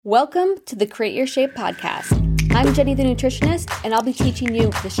Welcome to the Create Your Shape podcast. I'm Jenny the nutritionist, and I'll be teaching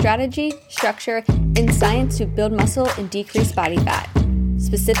you the strategy, structure, and science to build muscle and decrease body fat,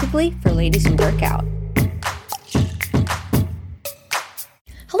 specifically for ladies who work out.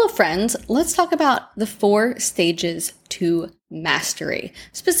 Hello friends, let's talk about the 4 stages to mastery,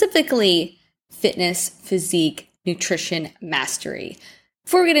 specifically fitness, physique, nutrition mastery.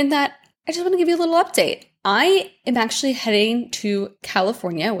 Before we get into that, I just want to give you a little update. I am actually heading to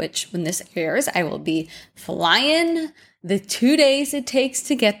California, which when this airs, I will be flying the 2 days it takes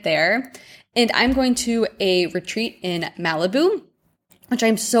to get there. And I'm going to a retreat in Malibu, which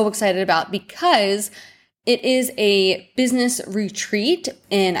I'm so excited about because it is a business retreat.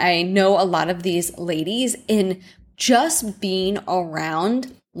 And I know a lot of these ladies, and just being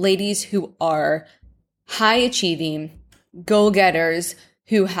around ladies who are high achieving, go-getters,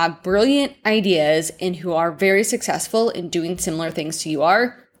 who have brilliant ideas and who are very successful in doing similar things to you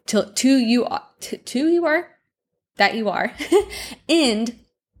are, and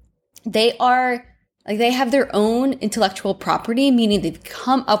they are like, they have their own intellectual property, meaning they've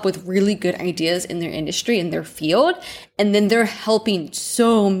come up with really good ideas in their industry, in their field, and then they're helping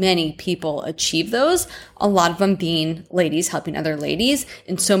so many people achieve those. A lot of them being ladies helping other ladies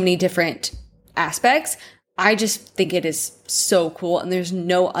in so many different aspects. I just think it is so cool, and there's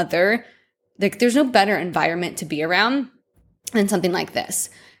no better environment to be around than something like this.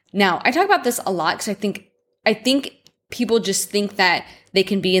 Now, I talk about this a lot because I think people just think that they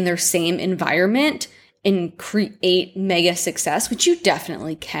can be in their same environment and create mega success, which you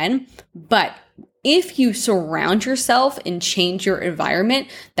definitely can. But if you surround yourself and change your environment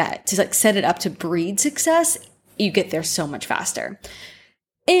to set it up to breed success, you get there so much faster.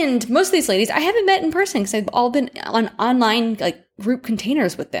 And most of these ladies I haven't met in person because I've all been on online group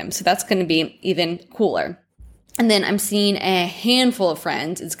containers with them. So that's going to be even cooler. And then I'm seeing a handful of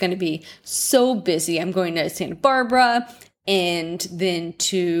friends. It's going to be so busy. I'm going to Santa Barbara and then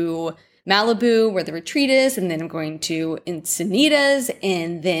to Malibu where the retreat is. And then I'm going to Encinitas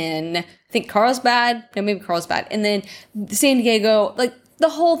and then I think Carlsbad. No, maybe Carlsbad. And then San Diego, the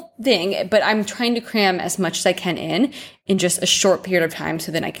whole thing, but I'm trying to cram as much as I can in just a short period of time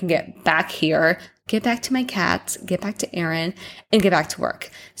so then I can get back here, get back to my cats, get back to Aaron, and get back to work.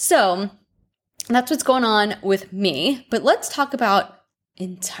 So that's what's going on with me. But let's talk about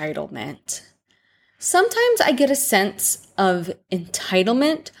entitlement. Sometimes I get a sense of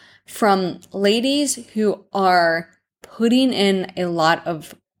entitlement from ladies who are putting in a lot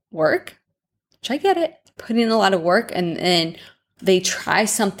of work, which I get it, putting in a lot of work, and they try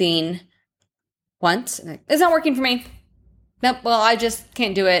something once, and it's not working for me. Nope, well, I just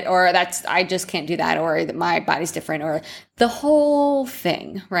can't do it, or I just can't do that, or my body's different, or the whole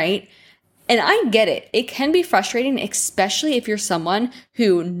thing, right? And I get it. It can be frustrating, especially if you're someone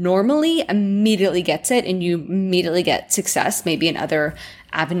who normally immediately gets it and you immediately get success, maybe in other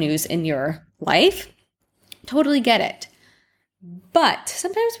avenues in your life. Totally get it. But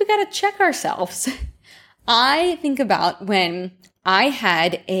sometimes we got to check ourselves. I think about when I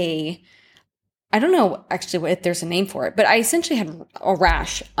had I don't know actually if there's a name for it, but I essentially had a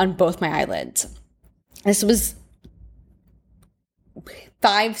rash on both my eyelids. This was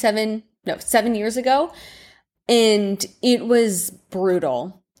 7 years ago, and it was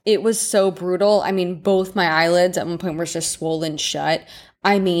brutal. It was so brutal. I mean, both my eyelids at one point were just swollen shut.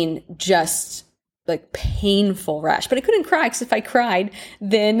 I mean, just painful rash, but I couldn't cry because if I cried,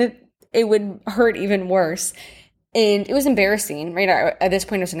 then it would hurt even worse. And it was embarrassing, right? At this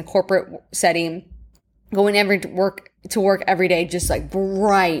point, I was in a corporate setting, going to work every day, just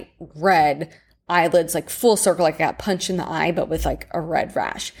bright red eyelids, full circle, I got punched in the eye, but with a red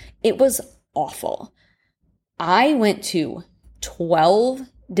rash. It was awful. I went to 12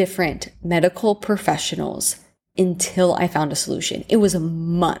 different medical professionals until I found a solution. It was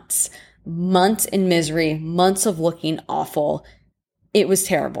months in misery, months of looking awful. It was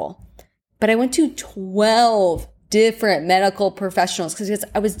terrible. But I went to 12 different medical professionals because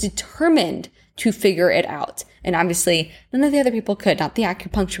I was determined to figure it out. And obviously, none of the other people could, not the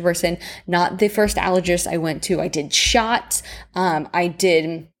acupuncture person, not the first allergist I went to. I did shots. I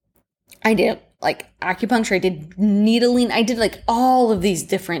did acupuncture. I did needling. I did all of these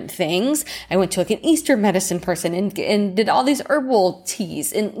different things. I went to an Eastern medicine person and did all these herbal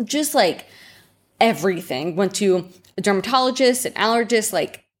teas and just everything. Went to a dermatologist, an allergist,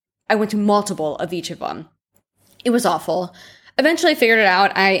 I went to multiple of each of them. It was awful. Eventually I figured it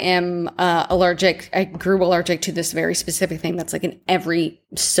out. I am allergic. I grew allergic to this very specific thing that's in every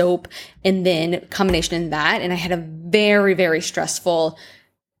soap, and then combination in that. And I had a very, very stressful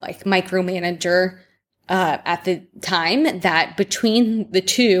micromanager at the time that between the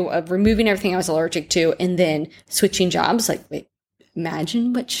two of removing everything I was allergic to and then switching jobs, like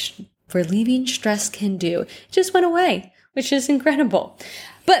imagine what relieving stress can do. It just went away, which is incredible.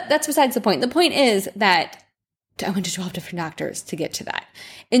 But that's besides the point. The point is that I went to 12 different doctors to get to that.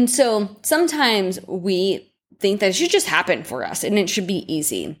 And so sometimes we think that it should just happen for us and it should be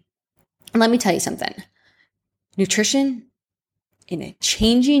easy. And let me tell you something. Nutrition and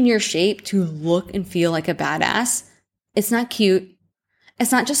changing your shape to look and feel like a badass, it's not cute.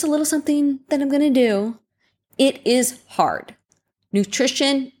 It's not just a little something that I'm going to do. It is hard.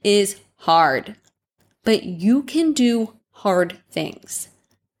 Nutrition is hard, but you can do hard things.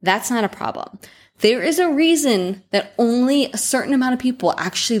 That's not a problem. There is a reason that only a certain amount of people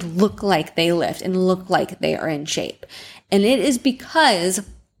actually look like they lift and look like they are in shape. And it is because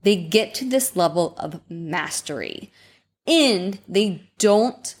they get to this level of mastery and they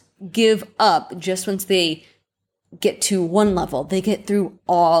don't give up just once they get to one level. They get through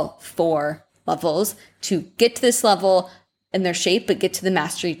all 4 levels to get to this level in their shape, but get to the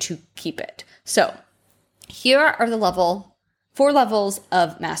mastery to keep it. So here are the 4 levels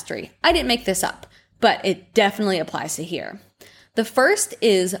of mastery. I didn't make this up, but it definitely applies to here. The first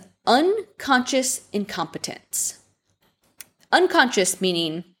is unconscious incompetence. Unconscious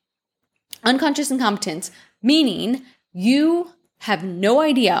incompetence, meaning you have no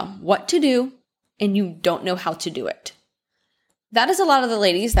idea what to do and you don't know how to do it. That is a lot of the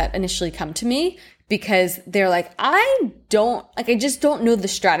ladies that initially come to me because they're like, I just don't know the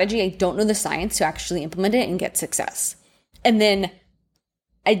strategy. I don't know the science to actually implement it and get success. And then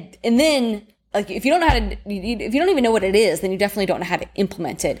like if you don't know how to, if you don't even know what it is, then you definitely don't know how to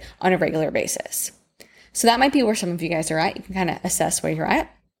implement it on a regular basis. So that might be where some of you guys are at. You can kind of assess where you're at.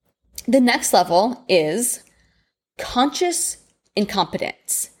 The next level is conscious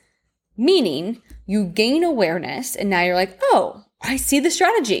incompetence, meaning you gain awareness and now you're like, oh, I see the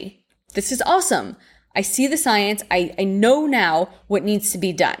strategy. This is awesome. I see the science. I know now what needs to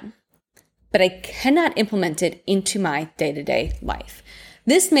be done, but I cannot implement it into my day-to-day life.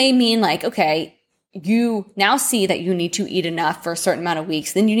 This may mean like, okay, you now see that you need to eat enough for a certain amount of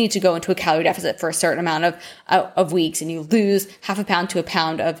weeks. Then you need to go into a calorie deficit for a certain amount of weeks and you lose half a pound to a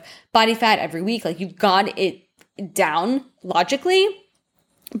pound of body fat every week. Like you've got it down logically,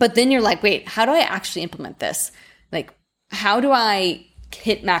 but then you're like, wait, how do I actually implement this? Like, how do I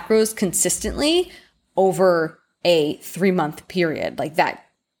hit macros consistently over a 3-month period like that?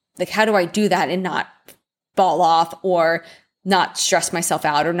 Like, how do I do that and not fall off or not stress myself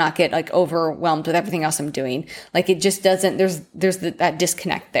out or not get like overwhelmed with everything else I'm doing? Like it just doesn't, there's that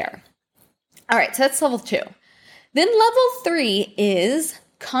disconnect there. All right. So that's level 2. Then level 3 is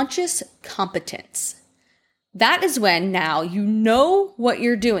conscious competence. That is when now you know what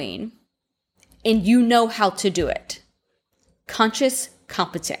you're doing and you know how to do it. Conscious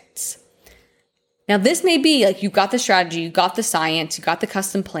competence. Now, this may be like you've got the strategy, you got the science, you got the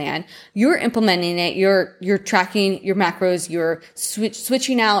custom plan, you're implementing it, you're tracking your macros, you're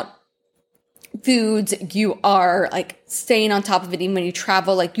switching out foods, you are like staying on top of it even when you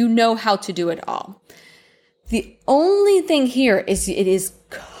travel, like you know how to do it all. The only thing here is it is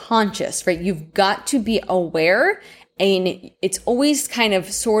conscious, right? You've got to be aware and it's always kind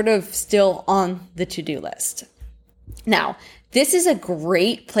of sort of still on the to-do list. Now, this is a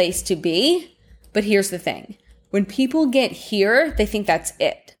great place to be, but here's the thing. When people get here, they think that's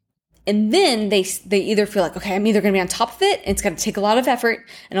it. And then they either feel like, okay, I'm either going to be on top of it and it's going to take a lot of effort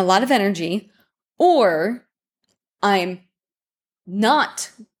and a lot of energy, or I'm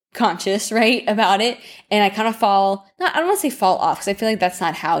not conscious, right, about it. And I kind of I don't want to say fall off because I feel like that's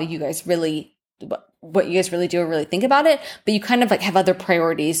not how you guys really, what you guys really do or really think about it. But you kind of like have other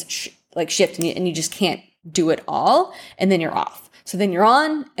priorities shift and you just can't do it all, and then you're off. So then you're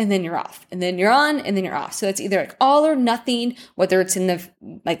on, and then you're off, and then you're on, and then you're off. So it's either like all or nothing, whether it's in the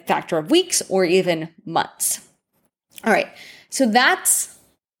like factor of weeks or even months. All right. So that's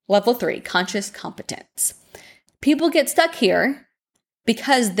level 3, conscious competence. People get stuck here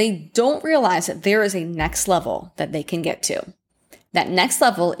because they don't realize that there is a next level that they can get to. That next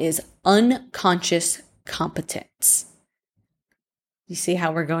level is unconscious competence. You see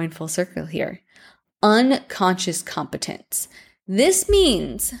how we're going full circle here? Unconscious competence. This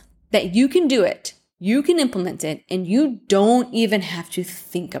means that you can do it, you can implement it, and you don't even have to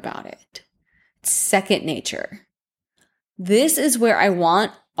think about it. It's second nature. This is where I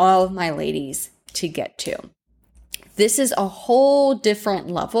want all of my ladies to get to. This is a whole different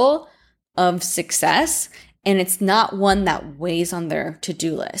level of success, and it's not one that weighs on their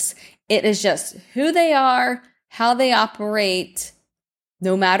to-do list. It is just who they are, how they operate,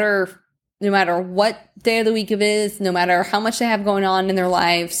 no matter no matter what day of the week it is, no matter how much they have going on in their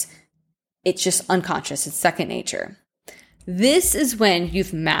lives. It's just unconscious. It's second nature. This is when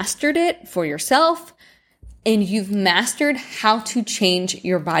you've mastered it for yourself and you've mastered how to change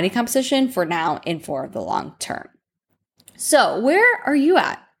your body composition for now and for the long term. So where are you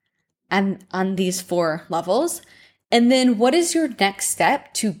at on these 4 levels? And then what is your next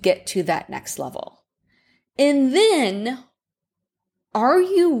step to get to that next level? And then, are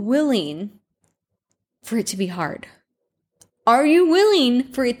you willing for it to be hard? Are you willing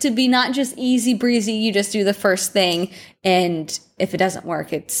for it to be not just easy breezy, you just do the first thing, and if it doesn't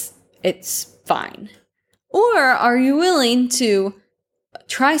work, it's fine? Or are you willing to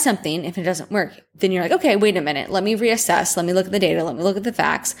try something? If it doesn't work, then you're like, okay, wait a minute, let me reassess, let me look at the data, let me look at the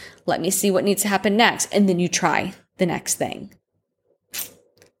facts, let me see what needs to happen next, and then you try the next thing.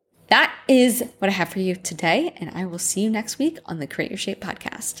 That is what I have for you today, and I will see you next week on the Create Your Shape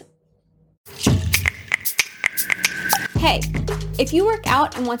podcast. Hey, if you work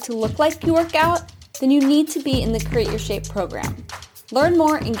out and want to look like you work out, then you need to be in the Create Your Shape program. Learn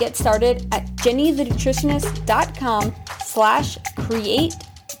more and get started at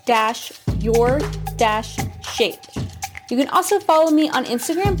jennythenutritionist.com/create-your-shape. You can also follow me on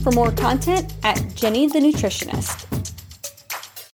Instagram for more content at Jenny the Nutritionist.